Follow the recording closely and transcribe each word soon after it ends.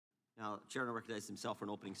Now, the chair will recognize himself for an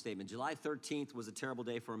opening statement. July 13th was a terrible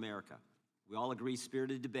day for America. We all agree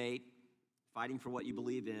spirited debate, fighting for what you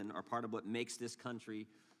believe in, are part of what makes this country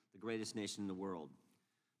the greatest nation in the world.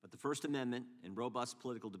 But the First Amendment and robust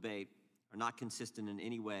political debate are not consistent in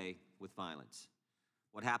any way with violence.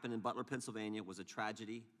 What happened in Butler, Pennsylvania was a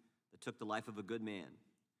tragedy that took the life of a good man,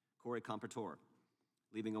 Corey Compratore,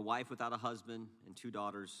 leaving a wife without a husband and 2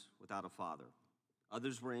 daughters without a father.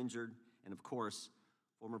 Others were injured, and of course,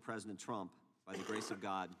 former President Trump, by the grace of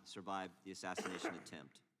God, survived the assassination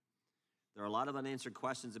attempt. There are a lot of unanswered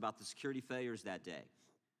questions about the security failures that day,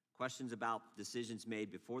 questions about decisions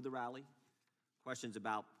made before the rally, questions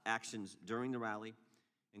about actions during the rally,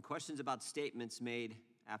 and questions about statements made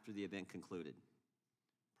after the event concluded.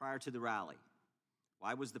 Prior to the rally,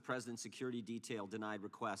 why was the president's security detail denied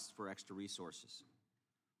requests for extra resources?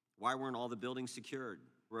 Why weren't all the buildings secured?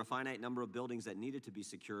 There were a finite number of buildings that needed to be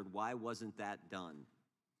secured. Why wasn't that done?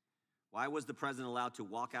 Why was the president allowed to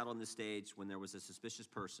walk out on the stage when there was a suspicious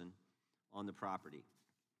person on the property?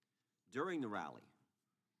 During the rally,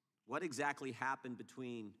 what exactly happened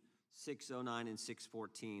between 6:09 and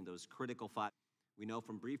 6:14, those critical 5? We know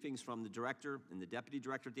from briefings from the director and the deputy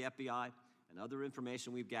director at the FBI and other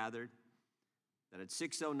information we've gathered that at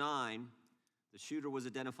 6:09, the shooter was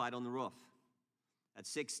identified on the roof. At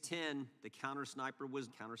 6:10, the counter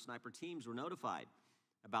sniper teams were notified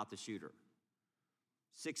about the shooter.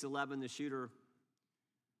 6:11, the shooter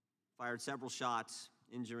fired several shots,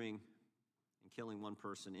 injuring and killing one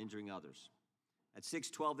person, injuring others. At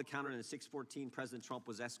 6:12, the counter, and at 6:14, President Trump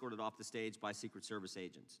was escorted off the stage by Secret Service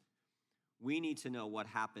agents. We need to know what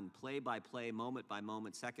happened play by play, moment by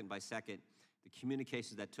moment, second by second, the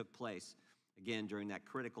communications that took place, again, during that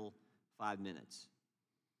critical 5 minutes.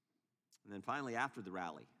 And then finally, after the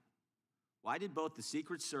rally, why did both the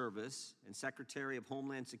Secret Service and Secretary of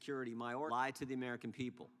Homeland Security Mayorkas lie to the American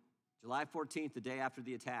people? July 14th, the day after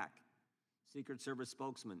the attack, Secret Service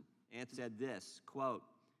spokesman Anthony said this, quote,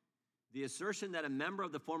 "The assertion that a member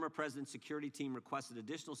of the former president's security team requested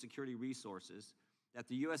additional security resources that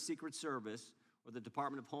the U.S. Secret Service or the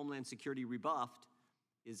Department of Homeland Security rebuffed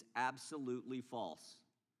is absolutely false."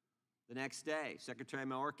 The next day, Secretary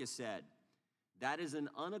Mayorkas said, "That is an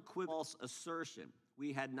unequivocal false assertion.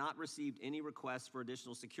 We had not received any requests for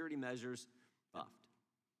additional security measures buffed."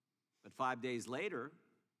 But 5 days later,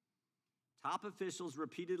 top officials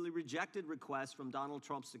repeatedly rejected requests from Donald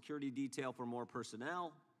Trump's security detail for more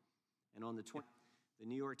personnel. And on the 20th, the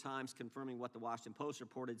New York Times, confirming what the Washington Post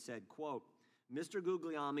reported, said, quote, "Mr.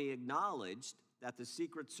 Guglielmi acknowledged that the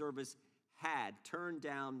Secret Service had turned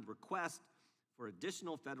down requests for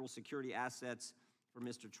additional federal security assets for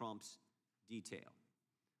Mr. Trump's detail."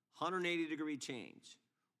 180-degree change.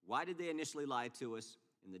 Why did they initially lie to us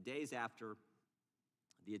in the days after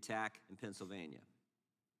the attack in Pennsylvania?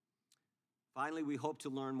 Finally, we hope to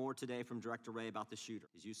learn more today from Director Wray about the shooter,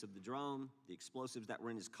 his use of the drone, the explosives that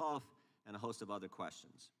were in his cuff, and a host of other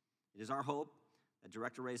questions. It is our hope that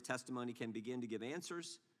Director Wray's testimony can begin to give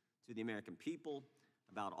answers to the American people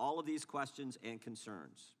about all of these questions and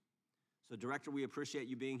concerns. So, Director, we appreciate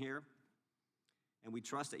you being here, and we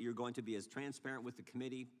trust that you're going to be as transparent with the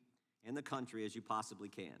committee and the country as you possibly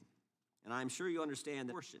can. And I'm sure you understand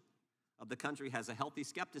that a portion of the country has a healthy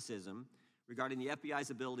skepticism regarding the FBI's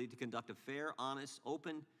ability to conduct a fair, honest,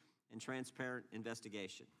 open, and transparent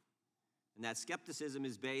investigation. And that skepticism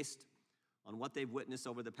is based on what they've witnessed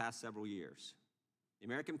over the past several years. The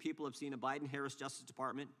American people have seen a Biden-Harris Justice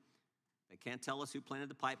Department that can't tell us who planted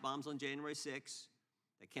the pipe bombs on January 6th,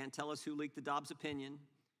 that can't tell us who leaked the Dobbs opinion,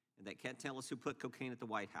 and that can't tell us who put cocaine at the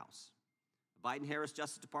White House. A Biden-Harris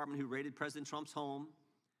Justice Department who raided President Trump's home,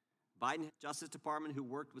 Biden Justice Department who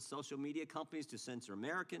worked with social media companies to censor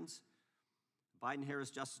Americans, Biden-Harris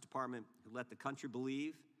Justice Department who let the country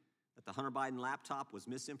believe that the Hunter Biden laptop was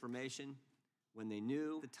misinformation when they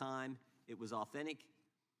knew at the time it was authentic,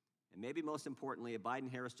 and maybe most importantly, a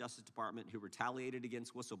Biden-Harris Justice Department who retaliated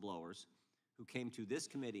against whistleblowers who came to this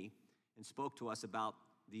committee and spoke to us about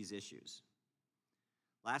these issues.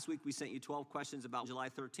 Last week, we sent you 12 questions about July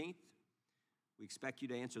 13th. We expect you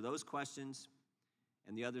to answer those questions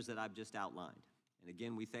and the others that I've just outlined. And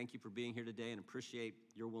again, we thank you for being here today and appreciate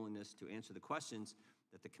your willingness to answer the questions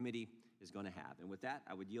that the committee is going to have. And with that,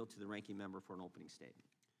 I would yield to the ranking member for an opening statement.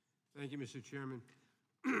 Thank you, Mr. Chairman.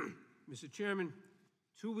 Mr. Chairman,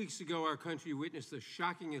 2 weeks ago, our country witnessed a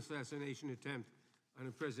shocking assassination attempt on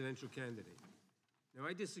a presidential candidate. Now,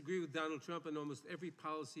 I disagree with Donald Trump in almost every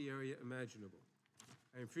policy area imaginable.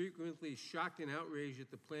 I am frequently shocked and outraged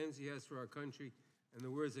at the plans he has for our country and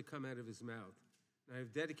the words that come out of his mouth. And I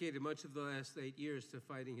have dedicated much of the last 8 years to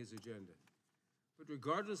fighting his agenda. But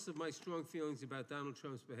regardless of my strong feelings about Donald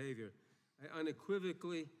Trump's behavior, I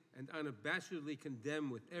unequivocally and unabashedly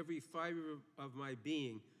condemn with every fiber of my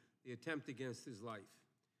being the attempt against his life.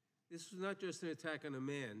 This was not just an attack on a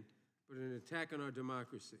man, but an attack on our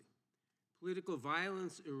democracy. Political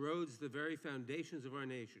violence erodes the very foundations of our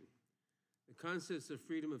nation. The concepts of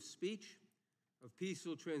freedom of speech, of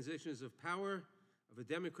peaceful transitions of power, of a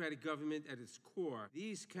democratic government at its core,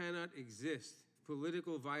 these cannot exist if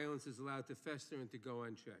political violence is allowed to fester and to go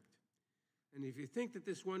unchecked. And if you think that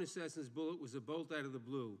this one assassin's bullet was a bolt out of the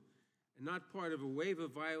blue and not part of a wave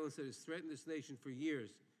of violence that has threatened this nation for years,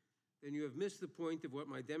 then you have missed the point of what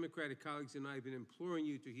my Democratic colleagues and I have been imploring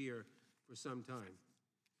you to hear for some time.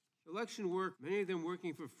 Election work, many of them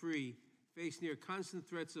working for free, face near constant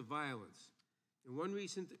threats of violence. In one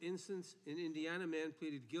recent instance, an Indiana man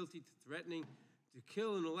pleaded guilty to threatening to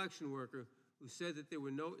kill an election worker who said that there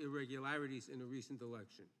were no irregularities in a recent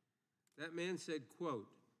election. That man said, quote,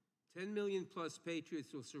 10 million plus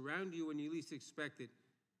patriots will surround you when you least expect it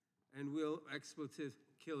and will expletive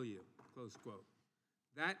kill you, close quote.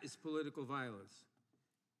 That is political violence.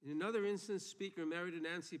 In another instance, Speaker Emerita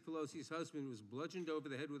Nancy Pelosi's husband was bludgeoned over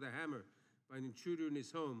the head with a hammer by an intruder in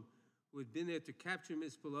his home who had been there to capture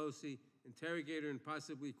Ms. Pelosi, interrogate her, and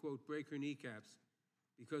possibly, quote, break her kneecaps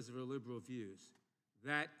because of her liberal views.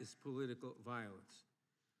 That is political violence.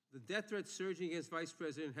 The death threats surging against Vice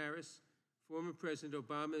President Harris, former President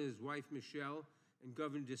Obama and his wife Michelle, and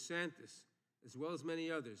Governor DeSantis, as well as many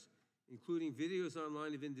others, including videos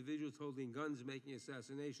online of individuals holding guns making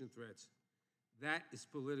assassination threats. That is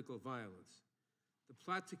political violence. The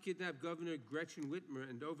plot to kidnap Governor Gretchen Whitmer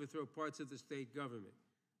and overthrow parts of the state government.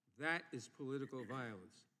 That is political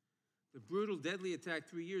violence. The brutal, deadly attack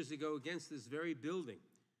 3 years ago against this very building,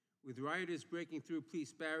 with rioters breaking through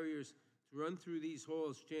police barriers to run through these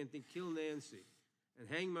halls chanting, "Kill Nancy," and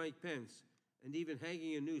 "Hang Mike Pence," and even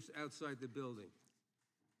hanging a noose outside the building.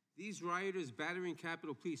 These rioters battering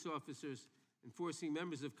Capitol Police officers and forcing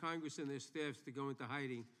members of Congress and their staffs to go into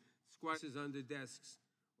hiding, squatting under desks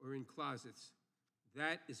or in closets.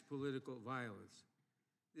 That is political violence.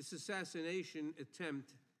 This assassination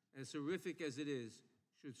attempt, as horrific as it is,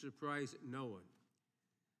 should surprise no one.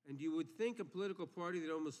 And you would think a political party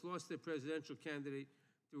that almost lost their presidential candidate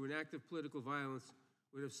through an act of political violence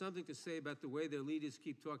would have something to say about the way their leaders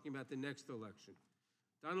keep talking about the next election.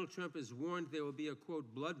 Donald Trump has warned there will be a,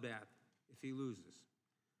 quote, bloodbath if he loses.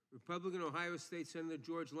 Republican Ohio State Senator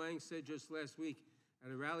George Lang said just last week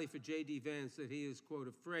at a rally for J.D. Vance that he is, quote,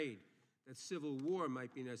 afraid that civil war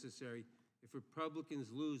might be necessary if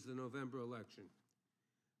Republicans lose the November election.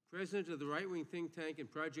 President of the right-wing think tank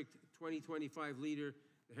and Project 2025 leader,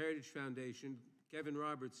 the Heritage Foundation, Kevin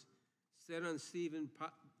Roberts, said on Stephen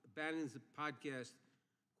Bannon's podcast,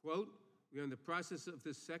 quote, "We are in the process of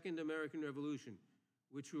the second American Revolution,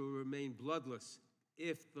 which will remain bloodless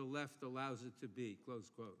if the left allows it to be," close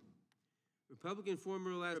quote. Republican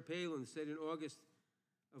former Larry Palin said in August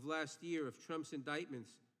of last year of Trump's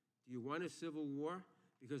indictments, "Do you want a civil war?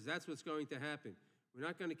 Because that's what's going to happen. We're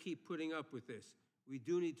not going to keep putting up with this. We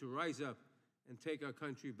do need to rise up and take our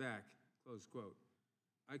country back," close quote.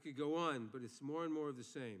 I could go on, but it's more and more of the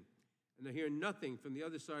same. And I hear nothing from the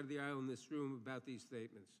other side of the aisle in this room about these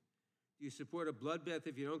statements. Do you support a bloodbath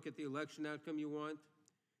if you don't get the election outcome you want?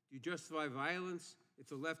 Do you justify violence if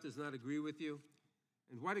the left does not agree with you?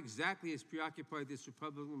 And what exactly has preoccupied this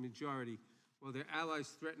Republican majority while their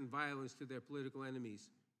allies threaten violence to their political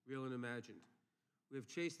enemies, real and imagined? We have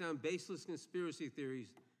chased down baseless conspiracy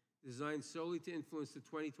theories designed solely to influence the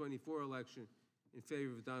 2024 election in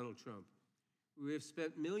favor of Donald Trump. We have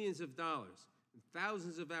spent millions of dollars and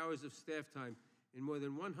thousands of hours of staff time in more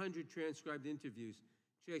than 100 transcribed interviews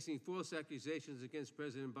chasing false accusations against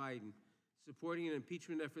President Biden, supporting an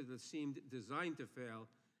impeachment effort that seemed designed to fail,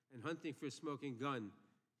 and hunting for a smoking gun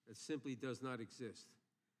that simply does not exist.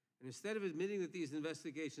 And instead of admitting that these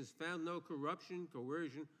investigations found no corruption,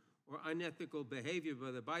 coercion, or unethical behavior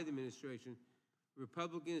by the Biden administration,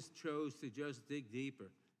 Republicans chose to just dig deeper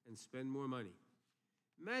and spend more money.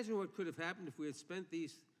 Imagine what could have happened if we had spent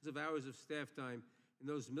these hours of staff time and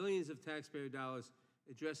those millions of taxpayer dollars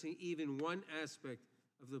addressing even one aspect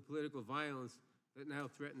of the political violence that now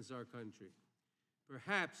threatens our country.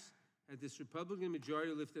 Perhaps, had this Republican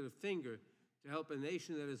majority lifted a finger to help a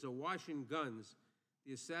nation that is awash in guns,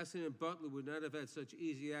 the assassinate Butler would not have had such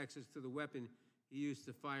easy access to the weapon he used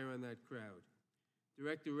to fire on that crowd.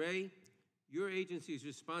 Director Wray, your agency is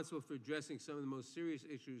responsible for addressing some of the most serious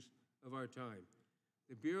issues of our time.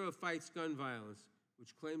 The Bureau fights gun violence,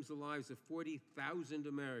 which claims the lives of 40,000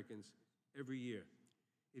 Americans every year.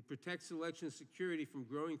 It protects election security from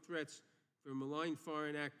growing threats for malign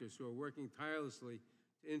foreign actors who are working tirelessly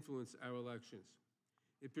to influence our elections.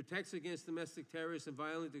 It protects against domestic terrorists and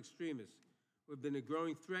violent extremists who have been a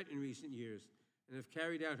growing threat in recent years and have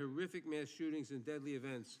carried out horrific mass shootings and deadly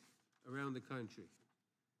events around the country,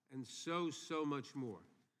 and so much more.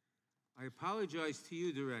 I apologize to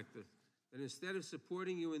you, Director, that instead of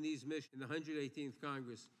supporting you in these missions in the 118th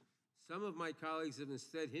Congress, some of my colleagues have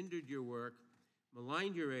instead hindered your work,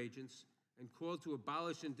 maligned your agents, and called to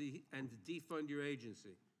abolish and defund your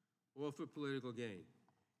agency, all for political gain.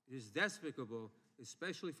 It is despicable,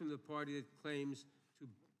 especially from the party that claims to,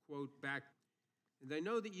 quote, back. And I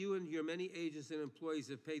know that you and your many agents and employees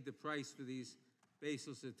have paid the price for these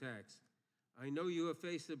baseless attacks. I know you have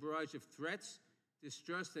faced a barrage of threats,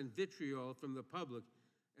 distrust, and vitriol from the public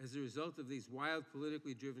as a result of these wild,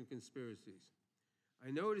 politically driven conspiracies.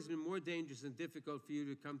 I know it has been more dangerous and difficult for you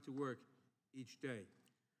to come to work each day.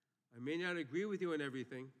 I may not agree with you on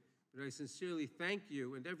everything, but I sincerely thank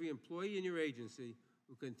you and every employee in your agency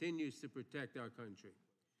who continues to protect our country.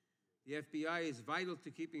 The FBI is vital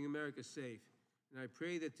to keeping America safe, and I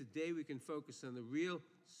pray that today we can focus on the real,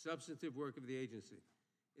 substantive work of the agency.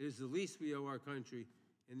 It is the least we owe our country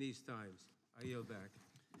in these times. I yield back.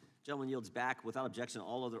 Gentleman yields back. Without objection,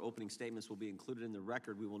 all other opening statements will be included in the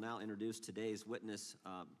record. We will now introduce today's witness.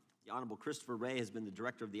 The Honorable Christopher Wray has been the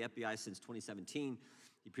director of the FBI since 2017.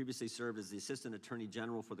 He previously served as the Assistant Attorney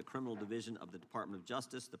General for the Criminal Division of the Department of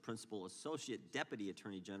Justice, the Principal Associate Deputy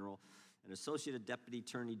Attorney General, and Associate Deputy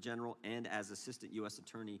Attorney General, and as Assistant U.S.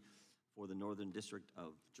 Attorney for the Northern District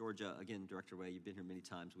of Georgia. Again, Director Wray, you've been here many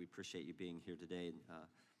times. We appreciate you being here today, and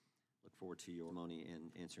look forward to your testimony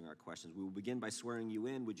and answering our questions. We will begin by swearing you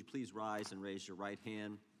in. Would you please rise and raise your right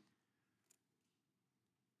hand?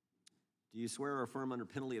 Do you swear or affirm under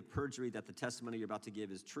penalty of perjury that the testimony you're about to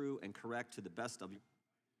give is true and correct to the best of your?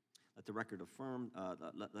 Let the record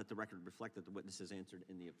let the record reflect that the witness has answered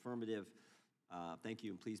in the affirmative. Thank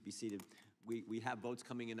you, and please be seated. We have votes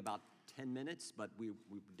coming in about 10 minutes, but we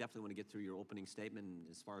definitely want to get through your opening statement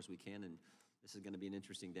as far as we can, and this is going to be an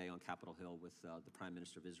interesting day on Capitol Hill with the Prime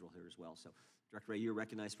Minister of Israel here as well. So, Director Wray, you're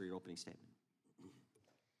recognized for your opening statement.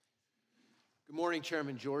 Good morning,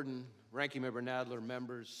 Chairman Jordan, Ranking Member Nadler,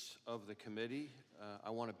 members of the committee. I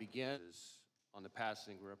want to begin on the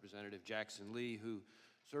passing of Representative Jackson Lee, who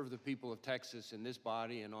served the people of Texas in this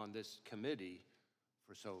body and on this committee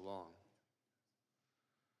for so long.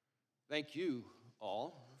 Thank you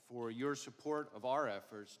all for your support of our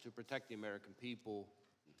efforts to protect the American people.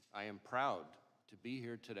 I am proud to be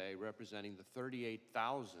here today representing the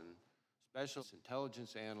 38,000 special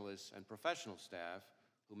intelligence analysts and professional staff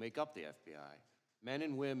who make up the FBI, men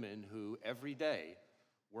and women who every day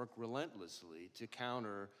work relentlessly to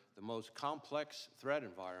counter the most complex threat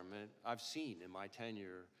environment I've seen in my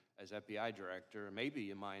tenure as FBI director, and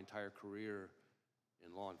maybe in my entire career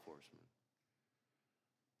in law enforcement.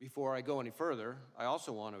 Before I go any further, I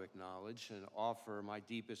also want to acknowledge and offer my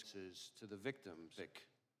deepest condolences to the victims of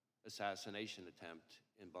the assassination attempt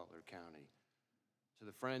in Butler County, to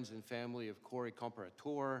the friends and family of Corey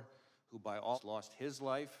Comparator, who by all lost his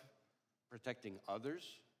life protecting others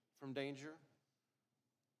from danger,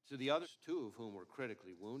 to the others, two of whom were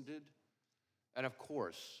critically wounded, and of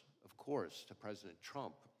course, to President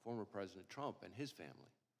Trump, former President Trump and his family.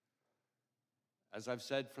 As I've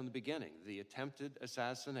said from the beginning, the attempted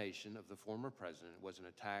assassination of the former president was an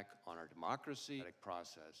attack on our democracy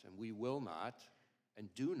process, and we will not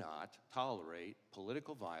and do not tolerate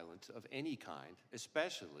political violence of any kind,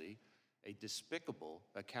 especially a despicable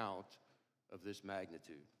account of this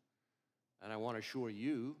magnitude. And I want to assure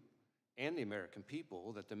you and the American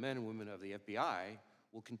people that the men and women of the FBI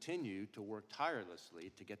will continue to work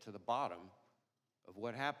tirelessly to get to the bottom of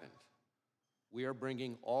what happened. We are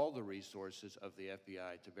bringing all the resources of the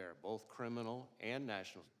FBI to bear, both criminal and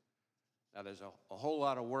national. Now, there's a whole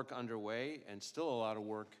lot of work underway and still a lot of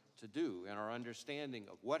work to do, and our understanding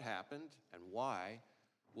of what happened and why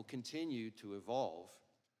will continue to evolve,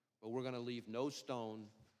 but we're going to leave no stone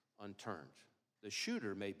unturned. The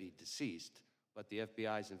shooter may be deceased, but the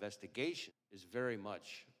FBI's investigation is very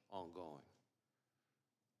much ongoing.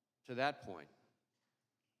 To that point,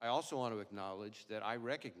 I also want to acknowledge that I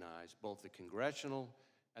recognize both the congressional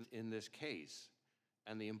and in this case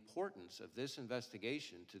and the importance of this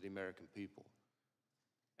investigation to the American people.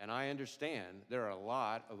 And I understand there are a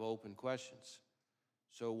lot of open questions.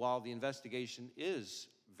 So while the investigation is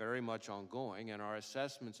very much ongoing and our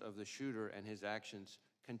assessments of the shooter and his actions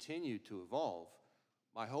continue to evolve,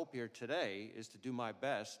 my hope here today is to do my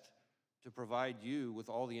best to provide you with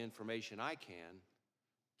all the information I can,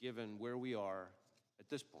 given where we are at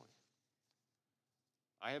this point.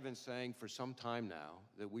 I have been saying for some time now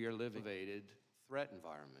that we are living in an elevated threat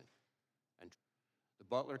environment. And the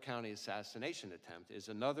Butler County assassination attempt is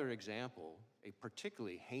another example, a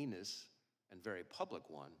particularly heinous and very public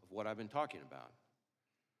one, of what I've been talking about.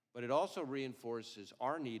 But it also reinforces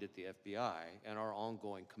our need at the FBI and our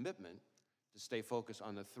ongoing commitment to stay focused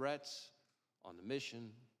on the threats, on the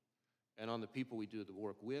mission, and on the people we do the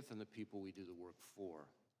work with and the people we do the work for.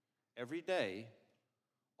 Every day,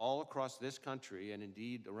 all across this country and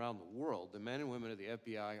indeed around the world, the men and women of the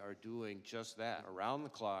FBI are doing just that, around the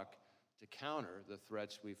clock, to counter the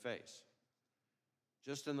threats we face.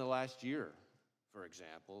 Just in the last year, for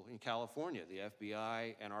example, in California, the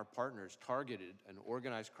FBI and our partners targeted an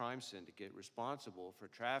organized crime syndicate responsible for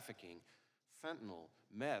trafficking fentanyl,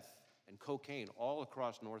 meth, and cocaine all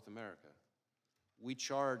across North America. We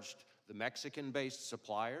charged the Mexican-based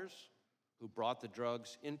suppliers who brought the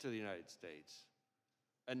drugs into the United States,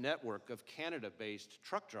 a network of Canada-based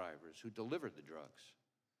truck drivers who delivered the drugs,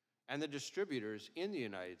 and the distributors in the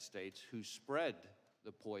United States who spread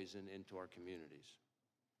the poison into our communities.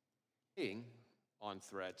 On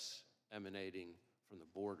threats emanating from the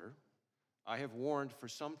border, I have warned for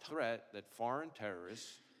some threat that foreign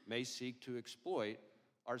terrorists may seek to exploit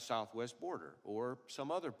our southwest border or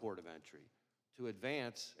some other port of entry to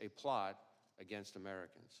advance a plot against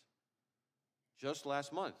Americans. Just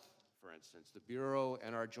last month, for instance, the Bureau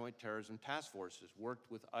and our Joint Terrorism Task Forces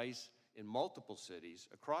worked with ICE in multiple cities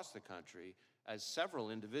across the country as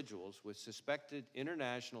several individuals with suspected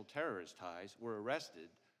international terrorist ties were arrested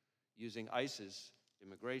using ICE's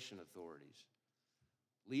immigration authorities.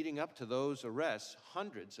 Leading up to those arrests,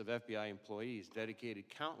 hundreds of FBI employees dedicated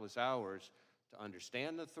countless hours to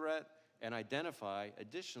understand the threat and identify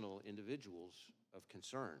additional individuals of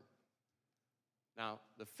concern. Now,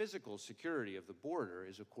 the physical security of the border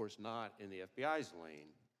is, of course, not in the FBI's lane,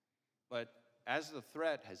 but as the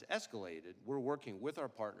threat has escalated, we're working with our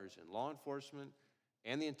partners in law enforcement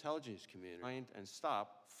and the intelligence community to find and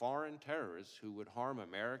stop foreign terrorists who would harm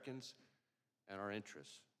Americans and our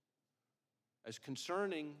interests. As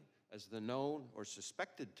concerning as the known or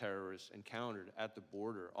suspected terrorists encountered at the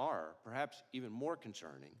border are, perhaps even more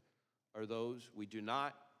concerning are those we do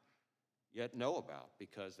not yet know about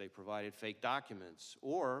because they provided fake documents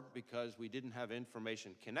or because we didn't have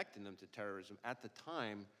information connecting them to terrorism at the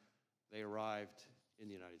time they arrived in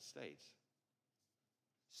the United States.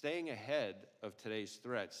 Staying ahead of today's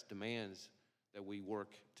threats demands that we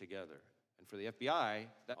work together. And for the FBI,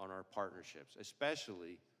 that on our partnerships,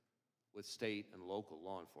 especially with state and local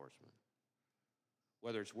law enforcement.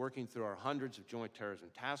 Whether it's working through our hundreds of joint terrorism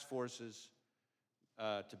task forces,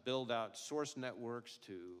 to build out source networks,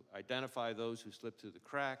 to identify those who slip through the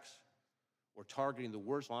cracks, or targeting the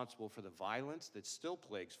worst responsible for the violence that still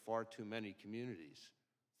plagues far too many communities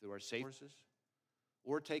through our safety forces,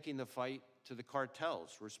 or taking the fight to the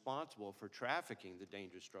cartels responsible for trafficking the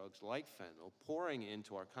dangerous drugs like fentanyl, pouring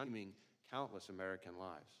into our country, countless American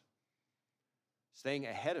lives. Staying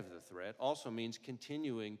ahead of the threat also means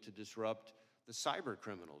continuing to disrupt the cyber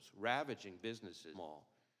criminals ravaging businesses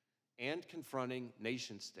and confronting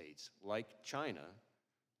nation states like China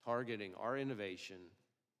targeting our innovation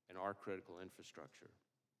and our critical infrastructure.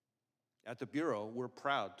 At the Bureau, we're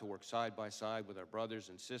proud to work side by side with our brothers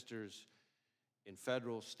and sisters in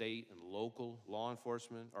federal, state, and local law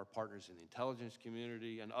enforcement, our partners in the intelligence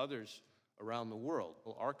community, and others around the world.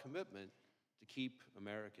 Our commitment to keep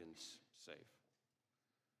Americans safe.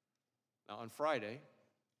 Now, on Friday,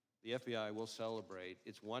 the FBI will celebrate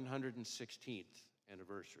its 116th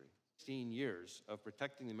anniversary, 16 years of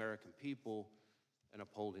protecting the American people and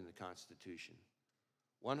upholding the Constitution.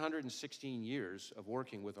 116 years of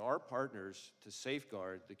working with our partners to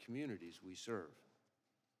safeguard the communities we serve.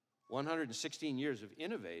 116 years of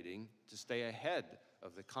innovating to stay ahead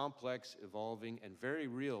of the complex, evolving, and very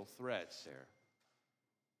real threats there.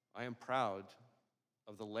 I am proud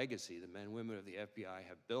of the legacy the men and women of the FBI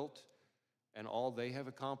have built and all they have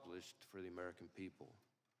accomplished for the American people.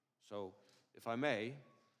 So, if I may,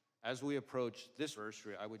 as we approach this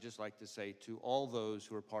anniversary, I would just like to say to all those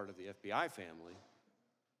who are part of the FBI family,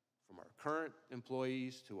 from our current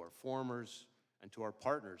employees to our formers and to our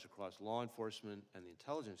partners across law enforcement and the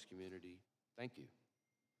intelligence community, thank you.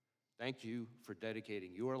 Thank you for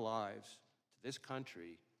dedicating your lives to this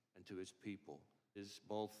country and to its people. It is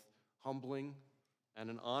both humbling and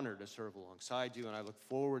an honor to serve alongside you, and I look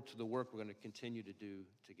forward to the work we're going to continue to do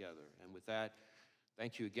together. And with that,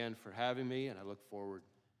 thank you again for having me, and I look forward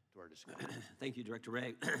to our discussion. Thank you, Director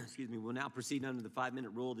Wray. Excuse me. We'll now proceed under the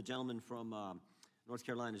 5-minute rule. The gentleman from North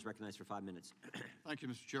Carolina is recognized for 5 minutes. Thank you,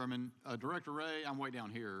 Mr. Chairman. Director Wray, I'm way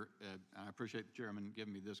down here, and I appreciate the chairman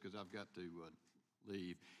giving me this because I've got to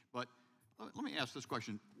leave. But let me ask this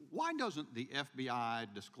question. Why doesn't the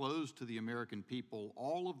FBI disclose to the American people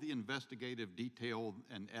all of the investigative detail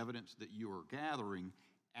and evidence that you are gathering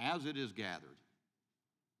as it is gathered?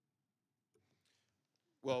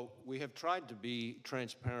 Well, we have tried to be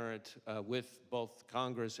transparent with both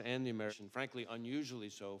Congress and the American, frankly, unusually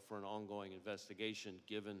so for an ongoing investigation,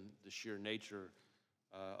 given the sheer nature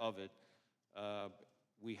of it.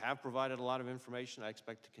 We have provided a lot of information. I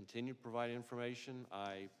expect to continue to provide information.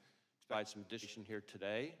 I provide some addition here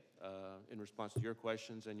today in response to your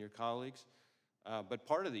questions and your colleagues. But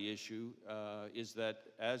part of the issue is that,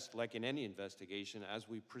 as like in any investigation, as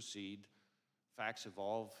we proceed, facts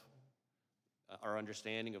evolve. Our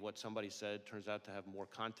understanding of what somebody said turns out to have more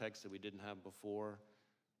context that we didn't have before.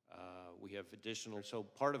 We have additional, so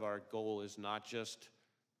part of our goal is not just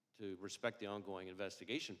to respect the ongoing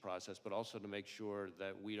investigation process, but also to make sure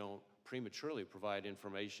that we don't prematurely provide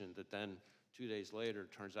information that then 2 days later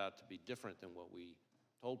turns out to be different than what we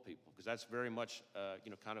told people, because that's very much,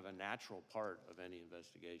 kind of a natural part of any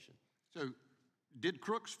investigation. So, did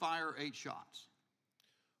Crooks fire 8 shots?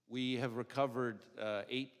 We have recovered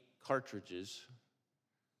 8 cartridges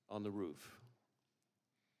on the roof.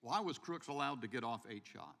 Why was Crooks allowed to get off 8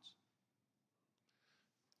 shots?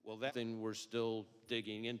 Well, that's thing we're still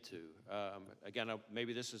digging into. Again,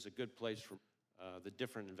 maybe this is a good place for the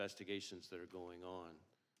different investigations that are going on.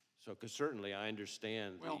 So, because certainly I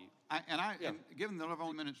understand and given that I have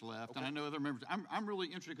only minutes left, and I know other members, I'm really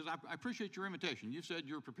interested because I appreciate your invitation. You said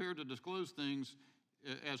you're prepared to disclose things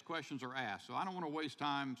as questions are asked. So I don't want to waste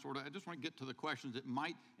time, I just want to get to the questions that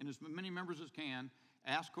might, and as many members as can,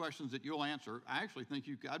 ask questions that you'll answer. I actually think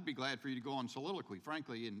I'd be glad for you to go on soliloquy,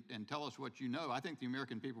 frankly, and tell us what you know. I think the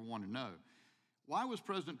American people want to know. Why was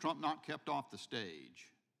President Trump not kept off the stage?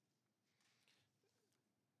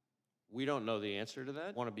 We don't know the answer to that.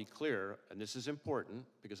 I want to be clear, and this is important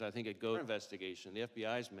because I think it goes to investigation. The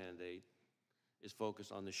FBI's mandate is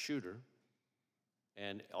focused on the shooter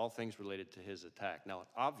and all things related to his attack. Now,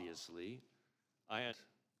 obviously, I have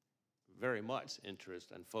very much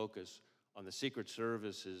interest and focus on the Secret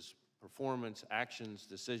Service's performance, actions,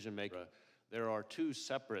 decision-making. There are 2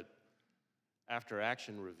 separate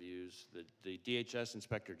after-action reviews, the DHS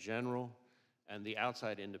Inspector General and the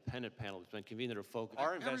outside independent panel that's been convened that are focused.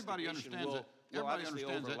 Our everybody understands that. Everybody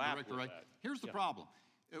understands that, Director Wray. Here's the problem.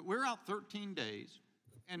 We're out 13 days.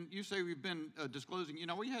 And you say we've been disclosing,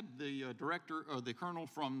 we had the director, or the colonel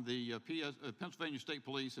from the Pennsylvania State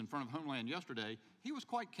Police in front of Homeland yesterday. He was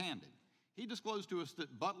quite candid. He disclosed to us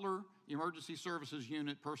that Butler Emergency Services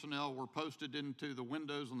Unit personnel were posted into the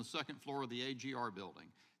windows on the 2nd floor of the AGR building,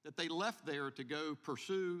 that they left there to go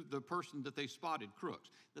pursue the person that they spotted, Crooks,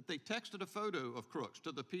 that they texted a photo of Crooks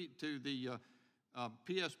to the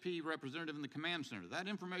PSP representative in the command center. That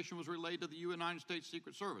information was relayed to the United States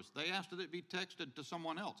Secret Service. They asked that it be texted to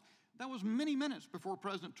someone else. That was many minutes before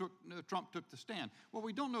President Trump took the stand. What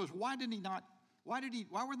we don't know is why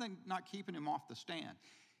were they not keeping him off the stand?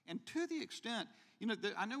 And to the extent,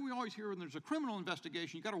 I know we always hear when there's a criminal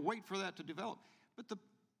investigation, you got to wait for that to develop. But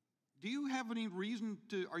do you have any reason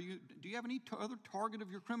do you have any other target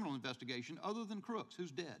of your criminal investigation other than Crooks,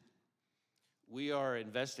 who's dead? We are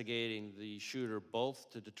investigating the shooter both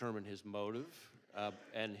to determine his motive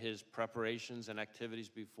and his preparations and activities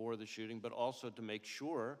before the shooting, but also to make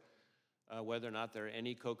sure whether or not there are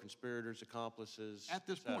any co-conspirators, accomplices. At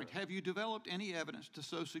this point, have you developed any evidence to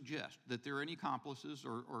so suggest that there are any accomplices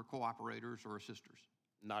or cooperators or assisters?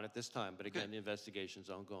 Not at this time, but again, the investigation's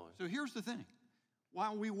ongoing. So here's the thing.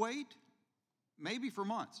 While we wait, maybe for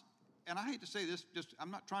months, and I hate to say this, I'm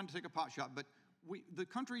not trying to take a pot shot, but the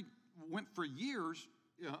country went for years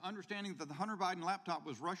understanding that the Hunter Biden laptop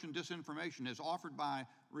was Russian disinformation as offered by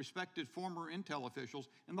respected former intel officials,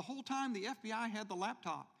 and the whole time the FBI had the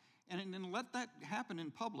laptop and then let that happen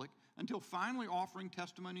in public until finally offering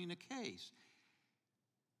testimony in a case.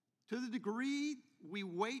 To the degree we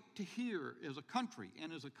wait to hear as a country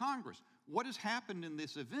and as a Congress what has happened in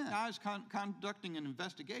this event, guys conducting an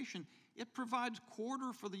investigation, it provides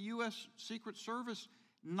quarter for the U.S. Secret Service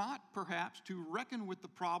not perhaps to reckon with the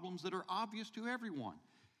problems that are obvious to everyone.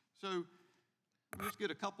 So let's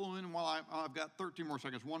get a couple in while I've got 13 more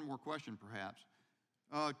seconds. One more question perhaps.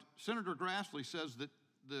 Senator Grassley says that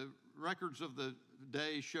the records of the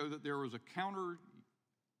day show that there was a counter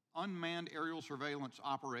unmanned aerial surveillance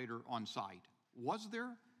operator on site. Was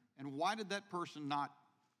there? And why did that person not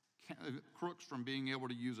Crooks from being able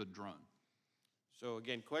to use a drone? So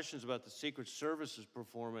again, questions about the Secret Service's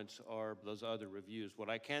performance are those other reviews. What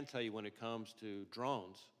I can tell you when it comes to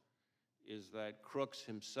drones is that Crooks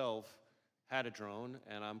himself had a drone,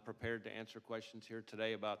 and I'm prepared to answer questions here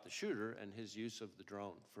today about the shooter and his use of the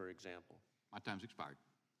drone, for example. My time's expired.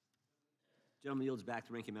 Gentleman yields back.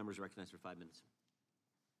 The ranking member is recognized for 5 minutes.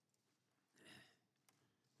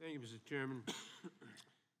 Thank you, Mr. Chairman.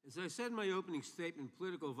 As I said in my opening statement,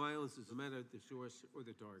 political violence is a matter of the source or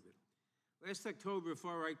the target. Last October, a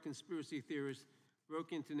far-right conspiracy theorist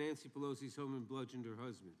broke into Nancy Pelosi's home and bludgeoned her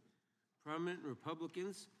husband. Prominent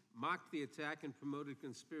Republicans mocked the attack and promoted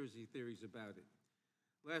conspiracy theories about it.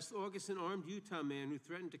 Last August, an armed Utah man who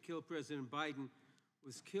threatened to kill President Biden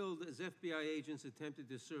was killed as FBI agents attempted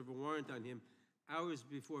to serve a warrant on him hours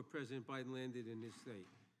before President Biden landed in his state.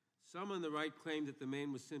 Some on the right claimed that the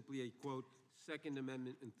man was simply a, quote, Second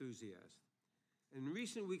Amendment enthusiast. In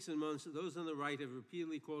recent weeks and months, those on the right have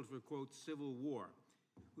repeatedly called for, quote, civil war,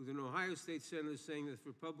 with an Ohio State senator saying that if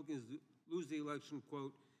Republicans lose the election,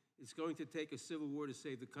 quote, it's going to take a civil war to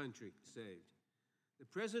save the country, saved. The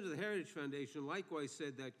president of the Heritage Foundation likewise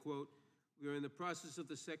said that, quote, we are in the process of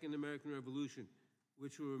the Second American Revolution,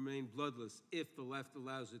 which will remain bloodless if the left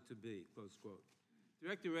allows it to be, close quote.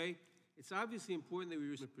 Director Wray, it's obviously important that we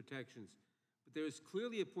receive protections, but there is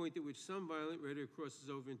clearly a point at which some violent rhetoric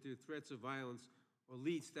crosses over into threats of violence or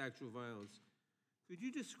leads to actual violence. Could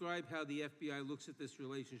you describe how the FBI looks at this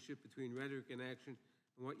relationship between rhetoric and action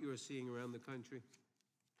and what you are seeing around the country?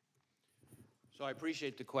 So I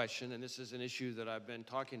appreciate the question, and this is an issue that I've been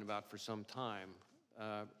talking about for some time.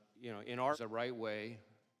 In ours, a right way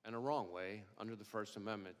and a wrong way under the First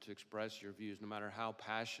Amendment to express your views, no matter how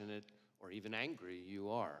passionate or even angry you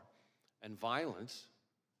are. And violence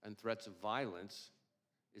and threats of violence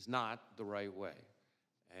is not the right way.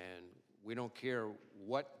 And we don't care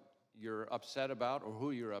what you're upset about or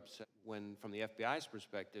who you're upset when, from the FBI's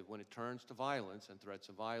perspective, when it turns to violence and threats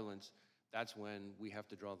of violence, that's when we have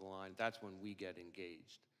to draw the line. That's when we get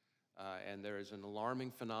engaged. And there is an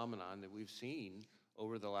alarming phenomenon that we've seen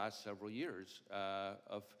over the last several years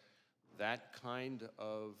of that kind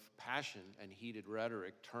of passion and heated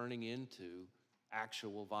rhetoric turning into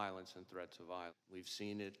actual violence and threats of violence. We've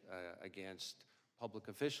seen it against public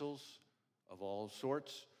officials of all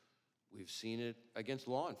sorts. We've seen it against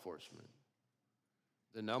law enforcement.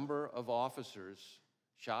 The number of officers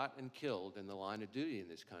shot and killed in the line of duty in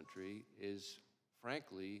this country is,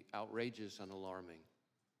 frankly, outrageous and alarming.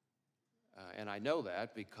 And I know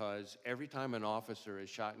that because every time an officer is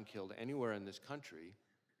shot and killed anywhere in this country,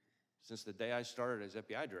 since the day I started as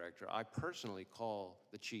FBI director, I personally call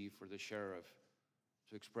the chief or the sheriff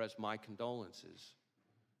to express my condolences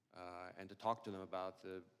and to talk to them about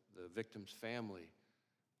the victim's family.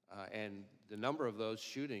 And the number of those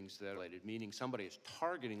shootings that are related, meaning somebody is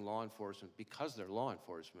targeting law enforcement because they're law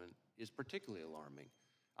enforcement, is particularly alarming.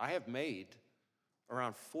 I have made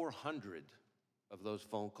around 400 of those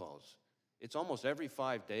phone calls. It's almost every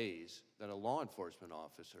 5 days that a law enforcement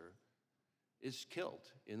officer is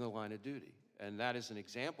killed in the line of duty. And that is an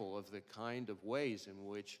example of the kind of ways in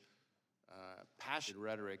which passionate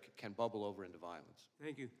rhetoric can bubble over into violence.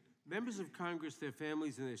 Thank you. Members of Congress, their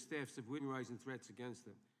families, and their staffs have witnessed rising threats against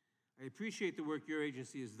them. I appreciate the work your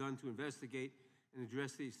agency has done to investigate and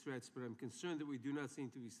address these threats, but I'm concerned that we do not seem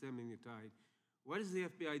to be stemming the tide. What is the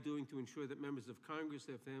FBI doing to ensure that members of Congress,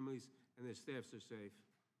 their families, and their staffs are safe?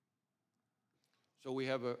 So we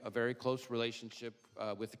have a very close relationship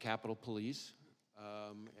with the Capitol Police,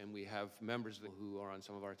 and we have members who are on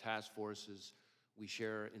some of our task forces. We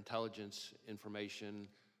share intelligence information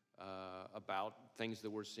about things that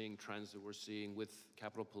we're seeing, trends that we're seeing with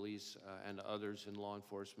Capitol Police and others in law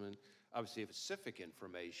enforcement. Obviously, specific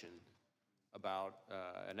information about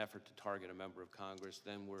an effort to target a member of Congress,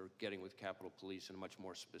 then we're getting with Capitol Police in a much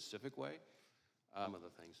more specific way. Some of the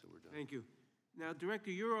things that we're doing. Thank you. Now,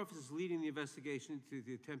 Director, your office is leading the investigation into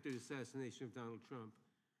the attempted assassination of Donald Trump.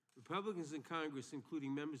 Republicans in Congress,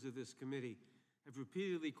 including members of this committee, have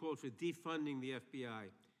repeatedly called for defunding the FBI.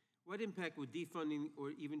 What impact would defunding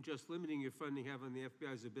or even just limiting your funding have on the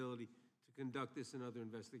FBI's ability to conduct this and other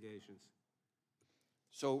investigations?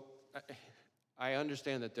 So I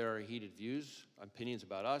understand that there are heated views, opinions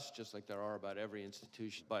about us, just like there are about every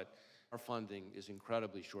institution, but our funding is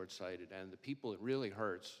incredibly short-sighted, and the people it really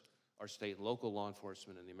hurts are state and local law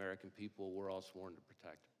enforcement and the American people we're all sworn to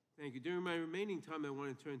protect. Thank you. During my remaining time, I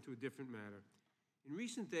want to turn to a different matter. In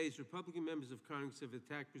recent days, Republican members of Congress have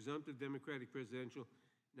attacked presumptive Democratic presidential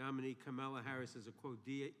nominee Kamala Harris as a, quote,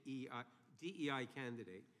 DEI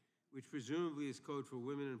candidate, which presumably is code for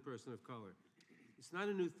women and person of color. It's not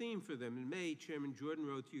a new theme for them. In May, Chairman Jordan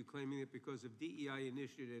wrote to you claiming that because of DEI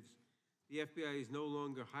initiatives, the FBI is no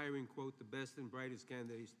longer hiring, quote, the best and brightest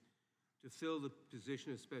candidates to fill the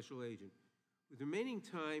position of special agent. With remaining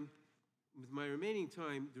time, With my remaining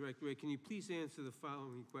time, Director Wray, can you please answer the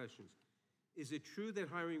following questions? Is it true that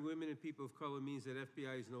hiring women and people of color means that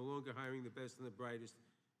FBI is no longer hiring the best and the brightest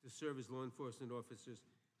to serve as law enforcement officers?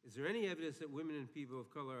 Is there any evidence that women and people of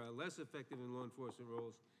color are less effective in law enforcement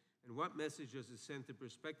roles? And what message does it send to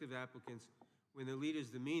prospective applicants when the leaders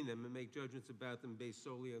demean them and make judgments about them based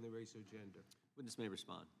solely on their race or gender? Witness may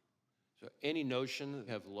respond. So any notion that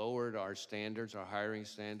we have lowered our standards, our hiring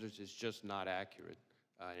standards, is just not accurate.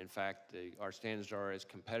 In fact, our standards are as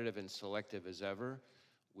competitive and selective as ever.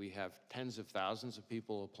 We have tens of thousands of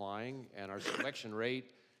people applying, and our selection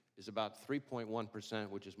rate is about 3.1%,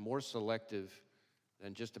 which is more selective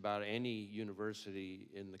than just about any university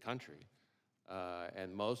in the country.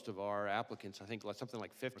 And most of our applicants, I think something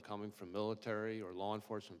like 50 are coming from military or law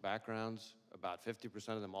enforcement backgrounds. About 50%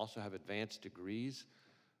 of them also have advanced degrees.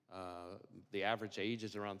 The average age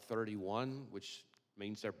is around 31, which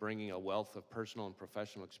means they're bringing a wealth of personal and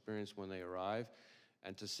professional experience when they arrive.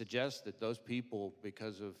 And to suggest that those people,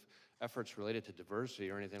 because of efforts related to diversity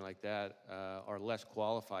or anything like that, are less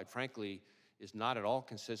qualified, frankly, is not at all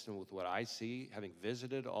consistent with what I see, having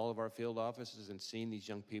visited all of our field offices and seen these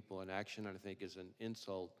young people in action. And I think is an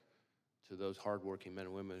insult to those hardworking men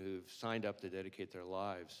and women who've signed up to dedicate their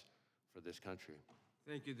lives for this country.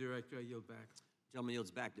 Thank you, Director. I yield back. Gentleman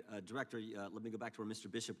yields back. Director, let me go back to where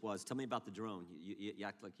Mr. Bishop was. Tell me about the drone. You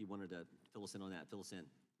act like you wanted to fill us in on that. Fill us in.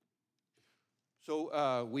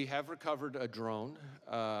 So we have recovered a drone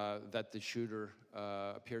that the shooter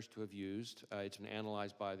appears to have used. It's been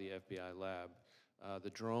analyzed by the FBI lab. The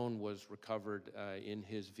drone was recovered in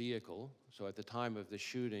his vehicle. So at the time of the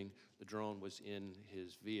shooting, the drone was in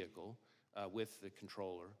his vehicle with the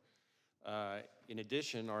controller. In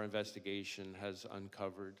addition, our investigation has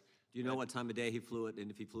uncovered. Do you know what time of day he flew it, and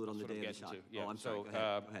if he flew it on the day of the shot? Yeah. Oh, I'm sorry. Go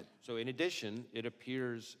ahead. So in addition, it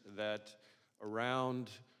appears that around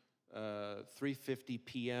 3:50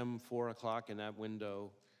 p.m., 4 o'clock in that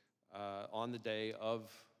window, on the day of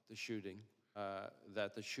the shooting,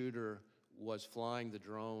 that the shooter was flying the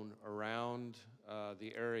drone around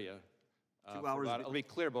the area. 2 hours. I'll be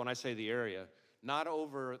clear, but when I say the area, not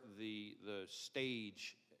over the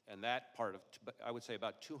stage and that part of, I would say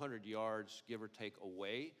about 200 yards, give or take,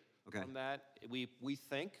 away from that. We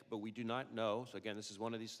think, but we do not know. So again, this is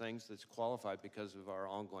one of these things that's qualified because of our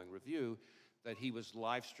ongoing review, that he was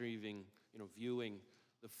live streaming, viewing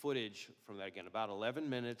the footage from that, again, about 11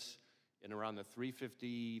 minutes in around the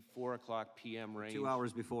 3:50, 4 o'clock p.m. range. 2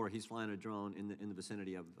 hours before, he's flying a drone in the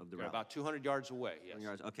vicinity of the route. About 200 yards away, yes. 200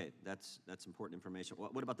 yards. Okay, that's important information.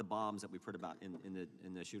 What about the bombs that we've heard about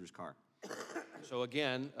in the shooter's car? So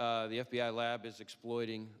again, the FBI lab is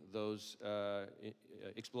exploiting those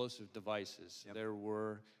explosive devices. Yep. There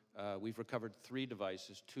were, we've recovered 3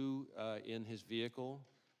 devices, 2 in his vehicle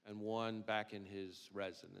and 1 back in his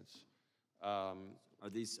residence. Are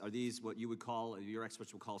these what you would call, your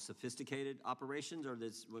experts would call sophisticated operations, or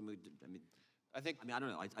this? I don't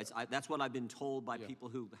know. That's what I've been told by people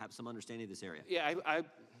who have some understanding of this area. Yeah,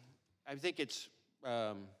 I think it's.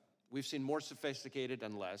 We've seen more sophisticated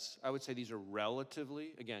and less. I would say these are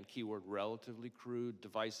relatively, again, keyword relatively crude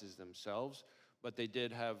devices themselves, but they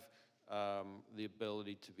did have the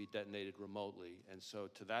ability to be detonated remotely. And so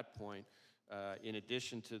to that point, in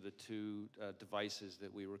addition to the 2 devices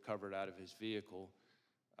that we recovered out of his vehicle,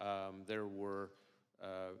 there were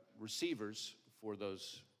receivers for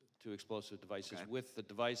those 2 explosive devices with the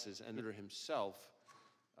devices, and himself,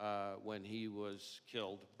 when he was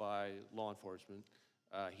killed by law enforcement,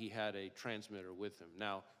 he had a transmitter with him.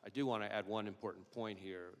 Now, I do want to add one important point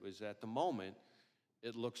here, is at the moment,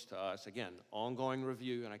 it looks to us, again, ongoing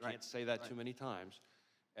review, and I can't say that too many times,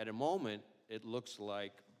 at a moment, it looks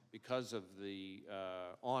like because of the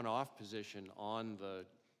on-off position on the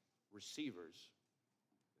receivers,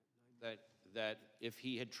 that if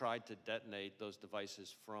he had tried to detonate those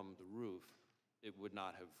devices from the roof, it would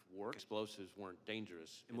not have worked. Explosives weren't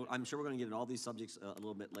dangerous. And I'm sure we're going to get into all these subjects a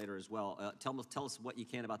little bit later as well. Tell us what you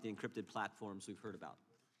can about the encrypted platforms we've heard about.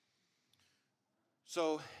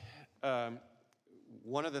 So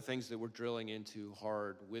one of the things that we're drilling into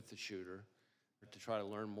hard with the shooter to try to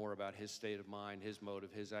learn more about his state of mind, his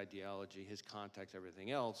motive, his ideology, his context, everything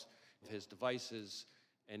else, his devices,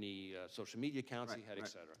 any social media accounts he had, et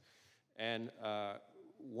cetera. And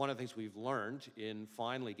one of the things we've learned in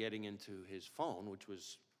finally getting into his phone, which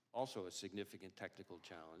was also a significant technical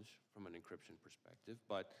challenge from an encryption perspective,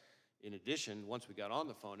 but in addition, once we got on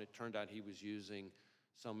the phone, it turned out he was using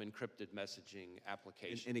some encrypted messaging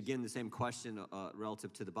applications. And again, the same question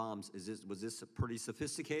relative to the bombs. Was this pretty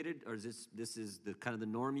sophisticated, or is this is the kind of the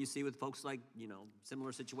norm you see with folks like,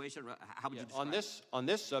 similar situation? How would you describe it? On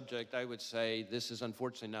this subject, I would say this has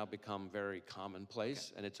unfortunately now become very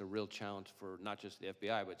commonplace, and it's a real challenge for not just the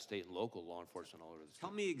FBI, but state and local law enforcement all over the state.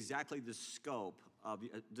 Tell me exactly the scope of,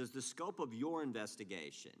 does the scope of your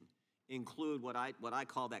investigation include what I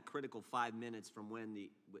call that critical 5 minutes from when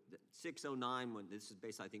the 6:09, when this is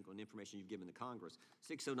based, I think, on information you've given to Congress,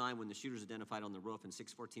 6:09 when the shooter's identified on the roof, and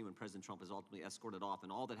 6:14 when President Trump is ultimately escorted off,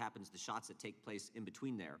 and all that happens, the shots that take place in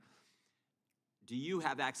between there. Do you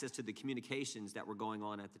have access to the communications that were going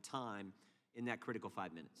on at the time in that critical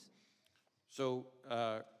 5 minutes? So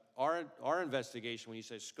our investigation, when you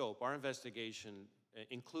say scope, our investigation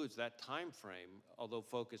includes that time frame, although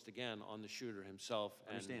focused again on the shooter himself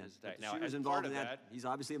and his day. Now, as involved in that, he's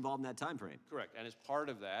obviously involved in that time frame. Correct, and as part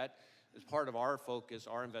of that, as part of our focus,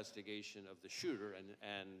 our investigation of the shooter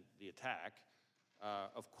and the attack,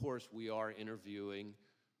 of course, we are interviewing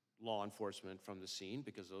law enforcement from the scene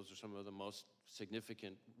because those are some of the most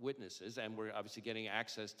significant witnesses, and we're obviously getting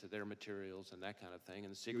access to their materials and that kind of thing.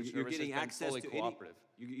 And the Secret Service has been fully cooperative.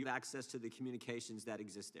 You have access to the communications that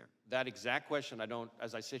exist there. That exact question,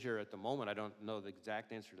 as I sit here at the moment, I don't know the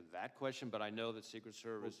exact answer to that question, but I know that Secret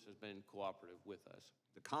Service has been cooperative with us.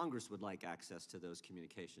 The Congress would like access to those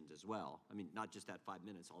communications as well. I mean, not just that 5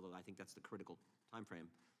 minutes, although I think that's the critical time frame.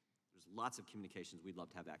 There's lots of communications we'd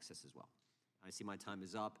love to have access as well. I see my time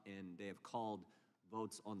is up, and they have called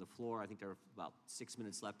votes on the floor. I think there are about 6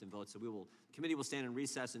 minutes left in votes, so the committee will stand in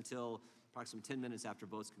recess until approximately 10 minutes after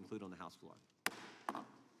votes conclude on the House floor.